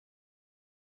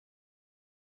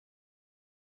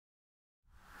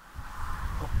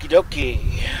dokie.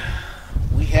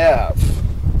 We have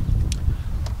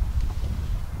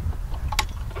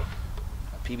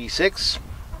a PB6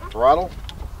 throttle,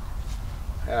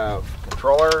 have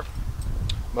controller,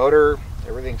 motor,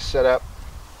 everything's set up,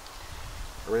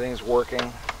 everything's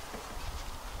working.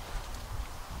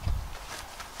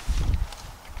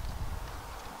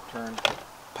 Turn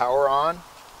power on.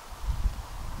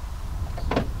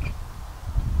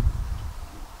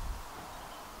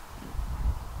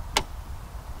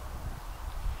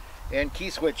 And key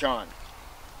switch on.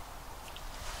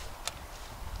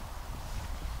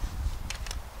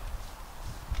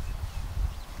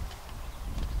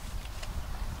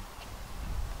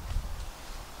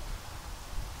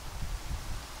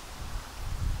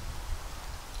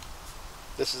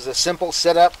 This is a simple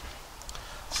setup,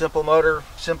 simple motor,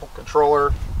 simple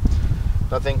controller,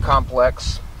 nothing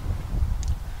complex.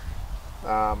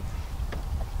 Gonna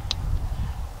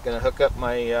hook up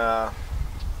my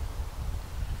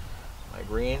my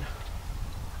green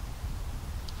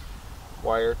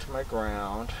wire to my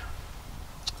ground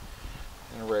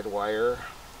and a red wire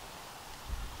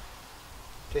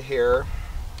to here,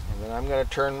 and then I'm going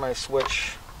to turn my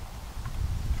switch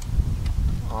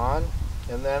on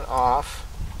and then off.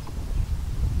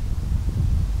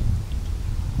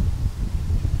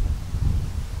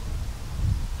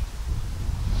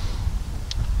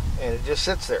 And it just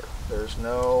sits there. There's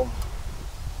no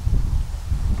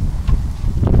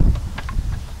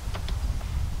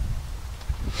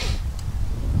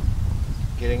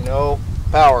getting no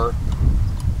power,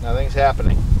 nothing's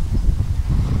happening.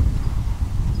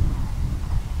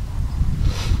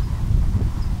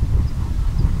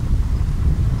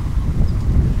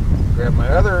 Grab my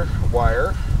other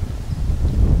wire,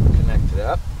 connect it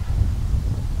up.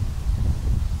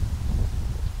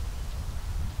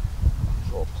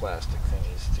 These little plastic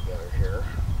thingies together here.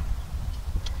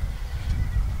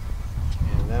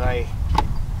 And then I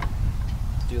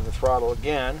do the throttle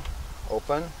again,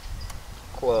 open,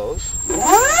 close. Hear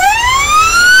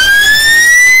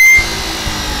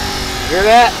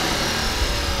that?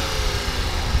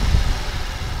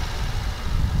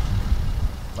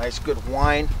 Nice good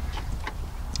whine.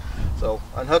 So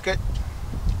unhook it,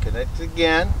 connect it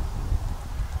again,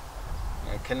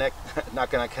 and connect.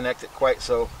 Not going to connect it quite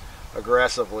so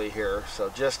aggressively here. So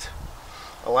just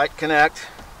a light connect.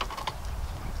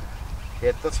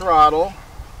 Hit the throttle.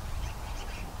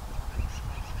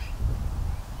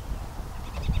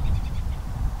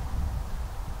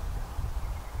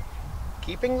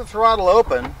 Keeping the throttle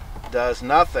open does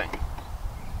nothing,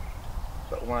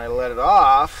 but when I let it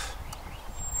off,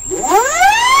 you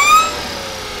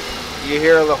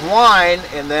hear the whine,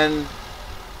 and then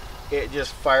it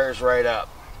just fires right up.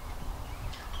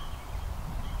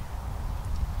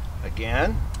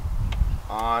 Again,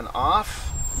 on,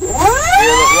 off, hear the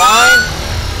whine,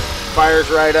 fires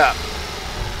right up.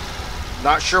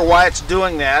 Not sure why it's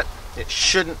doing that. It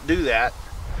shouldn't do that.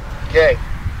 Okay.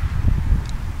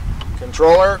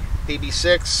 Controller,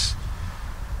 PB6,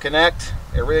 connect,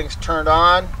 everything's turned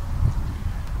on.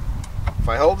 If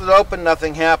I hold it open,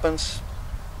 nothing happens.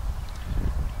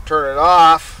 Turn it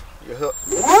off, you hear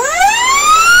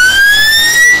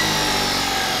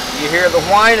the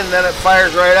whine, and then it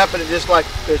fires right up, and it's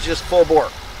just full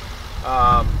bore.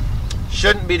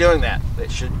 Shouldn't be doing that.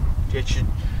 It should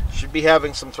be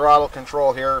having some throttle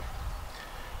control here.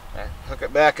 Hook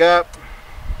it back up.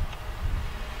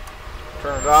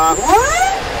 Turn it off,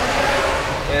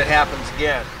 and it happens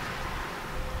again.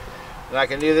 And I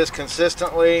can do this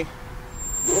consistently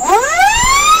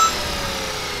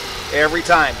every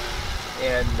time,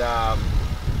 and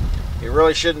you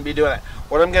really shouldn't be doing it.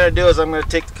 What I'm going to do is I'm going to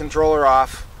take the controller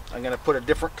off, I'm going to put a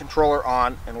different controller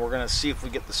on, and we're going to see if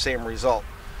we get the same result.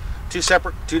 Two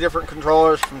different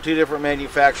controllers from two different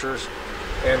manufacturers,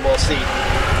 and we'll see.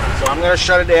 So I'm going to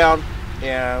shut it down,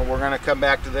 and we're going to come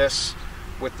back to this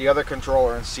with the other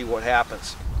controller and see what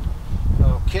happens.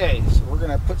 Okay, so we're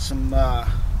going to put some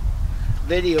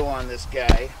video on this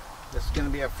guy. This is going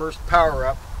to be our first power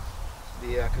up.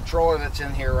 The controller that's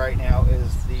in here right now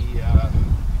is the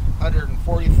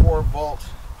 144 volt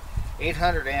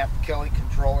 800 amp Kelly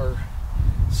controller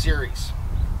series.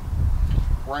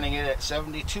 Running it at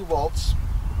 72 volts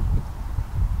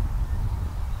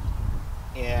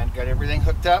and got everything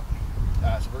hooked up.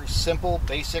 It's a very simple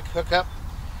basic hookup.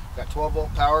 Got 12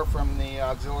 volt power from the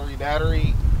auxiliary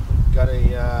battery. Got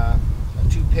a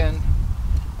 2-pin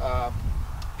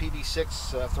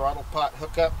PB6 throttle pot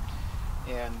hookup,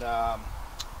 and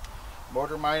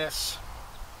motor minus,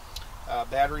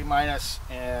 battery minus,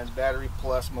 and battery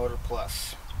plus, motor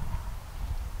plus.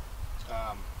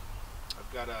 I've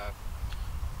got a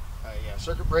a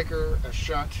circuit breaker, a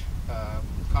shunt,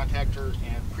 contactor,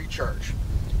 and pre-charge.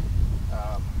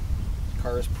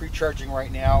 Car is pre-charging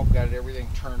right now. Got everything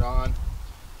turned on. So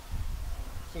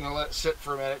I'm going to let it sit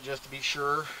for a minute just to be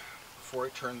sure before I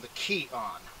turn the key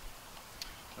on.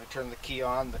 When I turn the key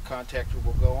on, the contactor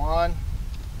will go on,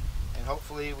 and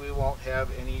hopefully we won't have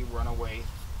any runaway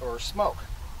or smoke.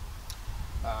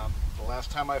 The last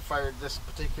time I fired this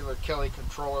particular Kelly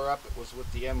controller up, it was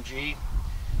with the MG,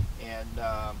 and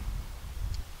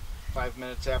 5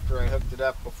 minutes after I hooked it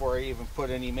up, before I even put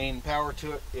any main power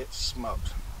to it, it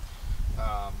smoked.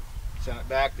 Sent it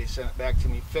back. They sent it back to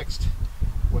me fixed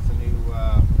with a new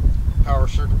power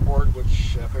circuit board,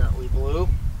 which apparently blew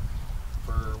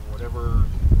for whatever,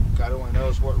 God only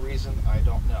knows what reason. I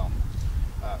don't know.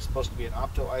 It's supposed to be an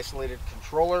opto-isolated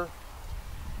controller,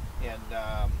 and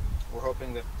we're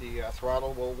hoping that the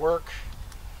throttle will work.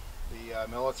 The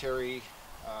military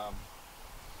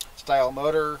style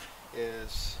motor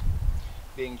is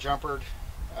being jumpered,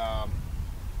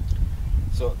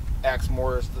 so it acts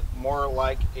more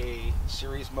like a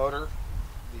series motor.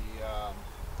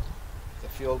 The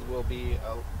field will be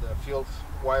the field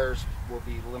wires will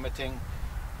be limiting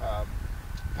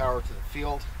power to the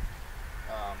field,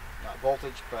 not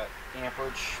voltage but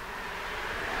amperage,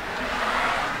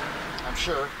 I'm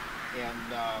sure.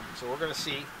 And so we're going to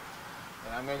see,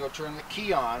 and I'm going to go turn the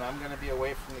key on. I'm going to be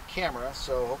away from the camera,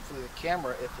 so hopefully the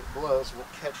camera, if it blows, will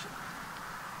catch it.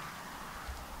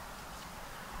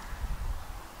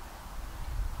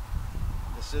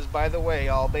 This is, by the way,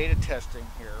 all beta testing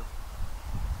here.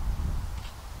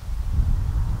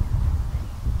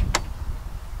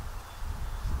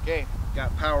 Okay,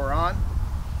 got power on.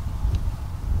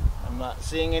 I'm not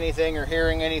seeing anything or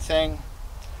hearing anything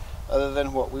other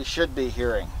than what we should be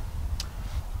hearing.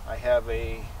 I have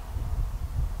a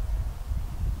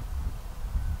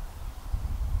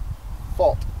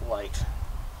fault light.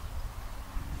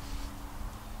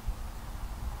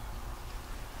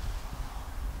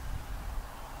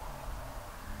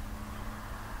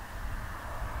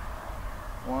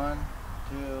 One,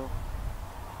 two,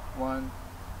 1,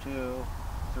 2,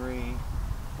 3,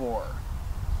 4.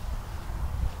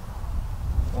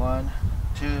 1,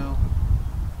 2,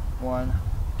 1,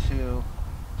 2,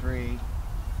 3,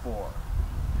 4.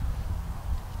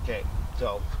 Okay,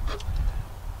 so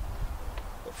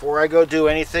before I go do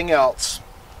anything else,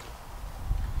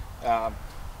 I'm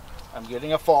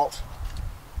getting a fault.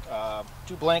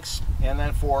 2 blinks and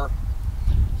then 4.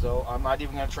 So I'm not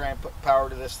even going to try and put power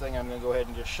to this thing. I'm going to go ahead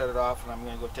and just shut it off, and I'm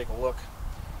going to go take a look,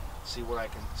 see what I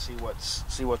can see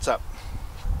what's up.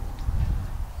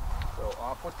 So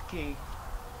off with the key.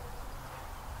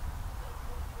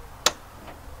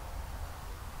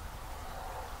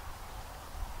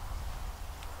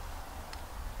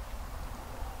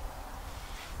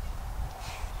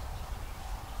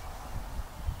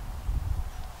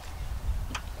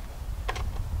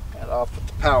 And off with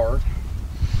the power.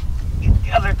 Get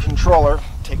the other controller,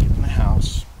 take it in the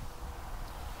house.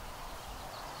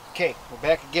 Okay, we're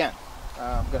back again.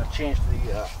 I'm going to change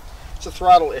the, it's a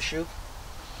throttle issue.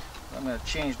 I'm going to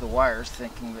change the wires,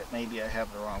 thinking that maybe I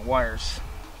have the wrong wires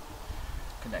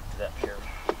connected up here.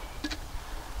 So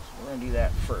we're going to do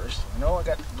that first. I know I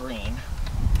got green.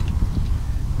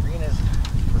 Green is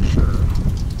for sure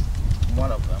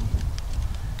one of them.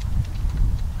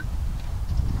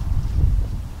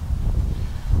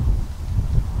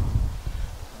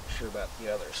 Not sure about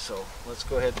the others, so let's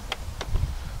go ahead and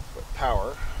put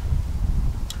power.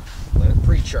 Let it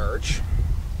pre-charge.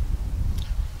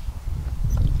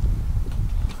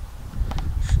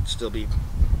 Should still be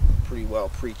pretty well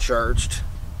pre-charged.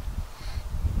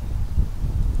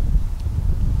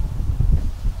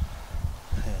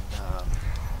 And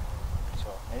so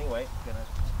anyway, I'm gonna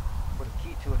put a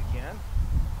key to it again.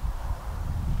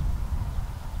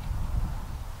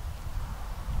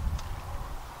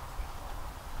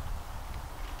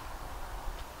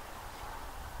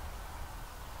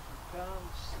 Here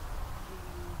comes.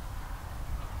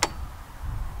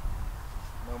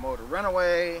 No motor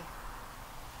runaway.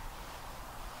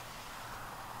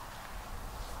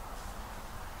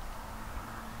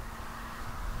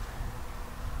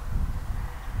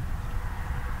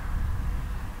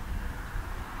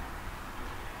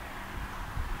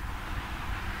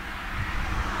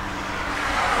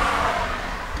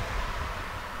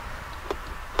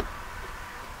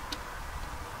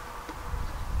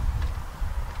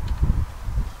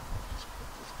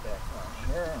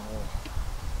 And we'll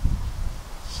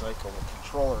cycle the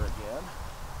controller again.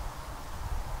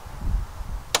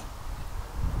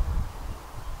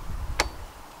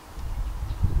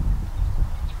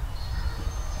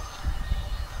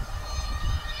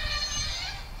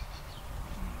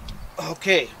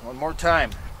 Okay, one more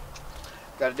time.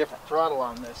 Got a different throttle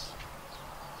on this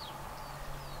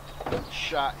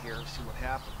shot here. See what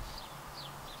happens.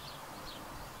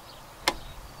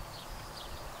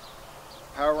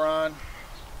 Power on.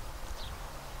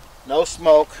 No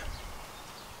smoke.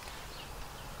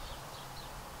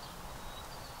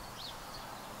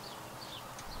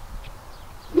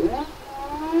 There we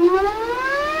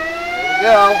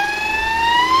go.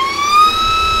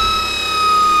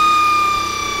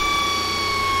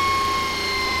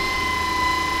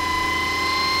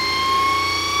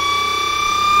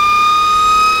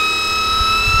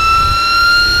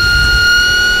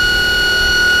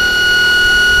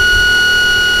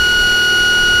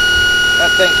 That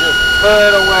thing's just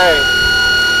put away.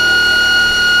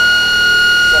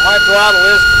 So my throttle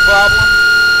is the problem.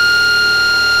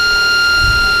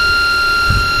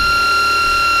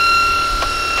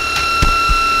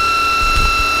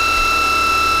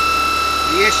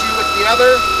 The issue with the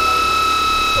other,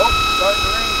 starting to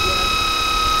rain again.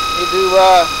 Need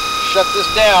to shut this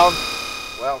down.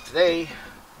 Well, today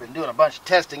I've been doing a bunch of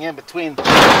testing in between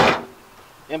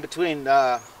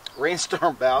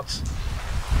rainstorm bouts.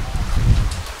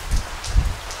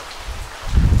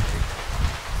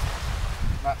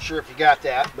 Not sure if you got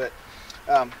that, but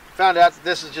found out that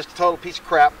this is just a total piece of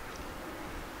crap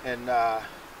and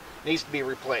needs to be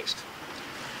replaced.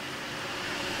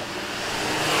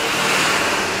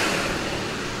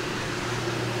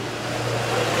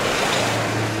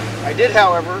 I did,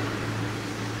 however,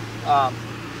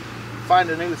 find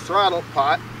a new throttle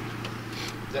pot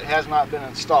that has not been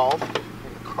installed in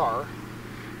the car.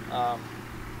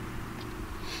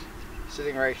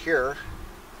 Sitting right here,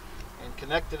 and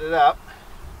connected it up.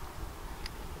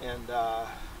 And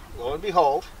lo and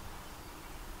behold,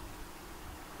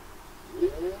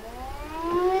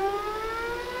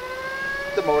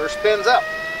 the motor spins up.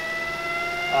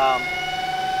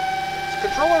 This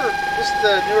controller, this is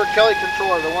the newer Kelly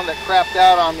controller, the one that crapped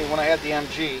out on me when I had the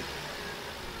MG.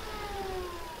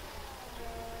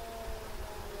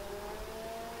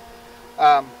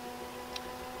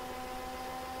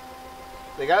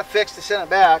 They got it fixed, they sent it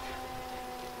back,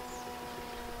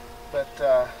 but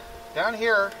down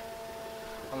here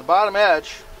on the bottom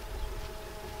edge,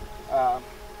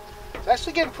 it's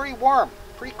actually getting pretty warm,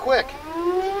 pretty quick.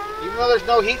 Even though there's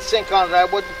no heat sink on it, I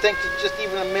wouldn't think that just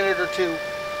even a minute or two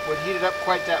would heat it up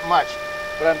quite that much.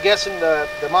 But I'm guessing the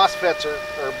MOSFETs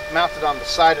are mounted on the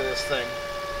side of this thing.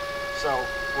 So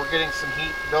we're getting some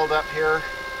heat build up here.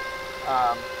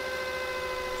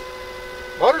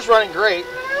 Motor's running great.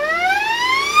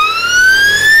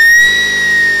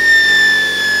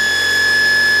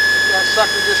 That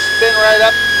sucker just spin right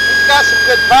up. It's got some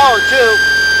good power too.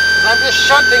 I'm just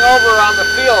shunting over on the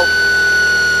field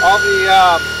all the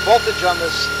voltage on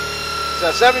this.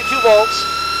 It's 72 volts,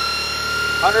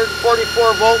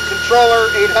 144 volt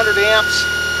controller, 800 amps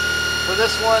for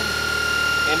this one,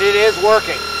 and it is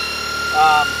working.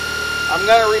 I'm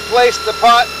going to replace the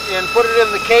pot and put it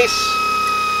in the case,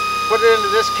 put it into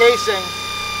this casing,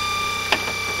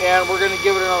 and we're going to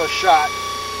give it another shot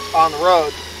on the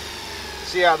road.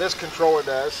 See how this controller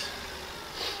does.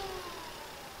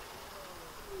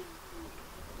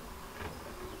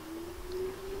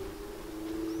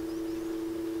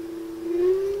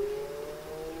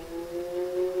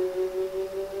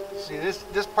 See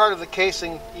this part of the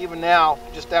casing, even now,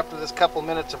 just after this couple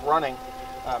minutes of running,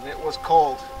 it was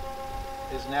cold,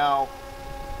 is now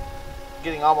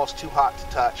getting almost too hot to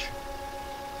touch.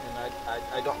 And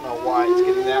I don't know why it's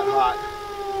getting that hot,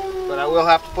 but I will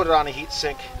have to put it on a heat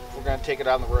sink. We're going to take it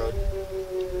on the road.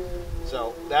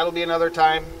 So that'll be another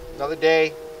time, another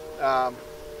day.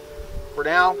 For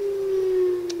now,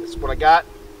 this is what I got.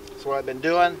 That's what I've been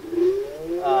doing.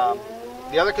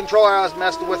 The other controller I was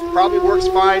messing with probably works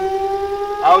fine.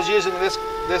 I was using this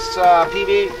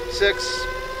PV6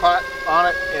 pot on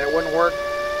it and it wouldn't work.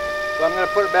 So I'm going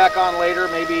to put it back on later,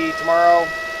 maybe tomorrow,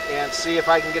 and see if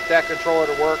I can get that controller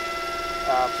to work.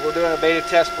 So we're doing a beta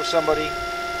test for somebody.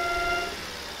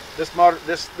 This motor,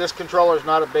 this controller is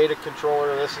not a beta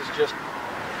controller. This is just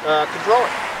a controller,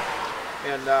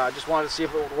 and I just wanted to see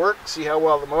if it would work, see how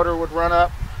well the motor would run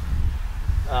up.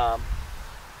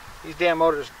 These damn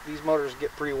motors, these motors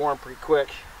get pretty warm pretty quick,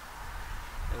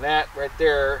 and that right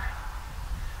there,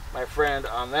 my friend,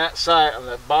 on that side, on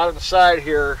the bottom side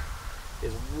here,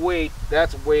 is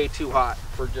that's way too hot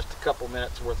for just a couple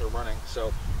minutes worth of running.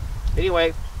 So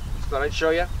anyway, just thought I'd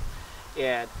show you,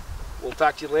 and we'll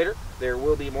talk to you later. There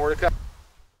will be more to come.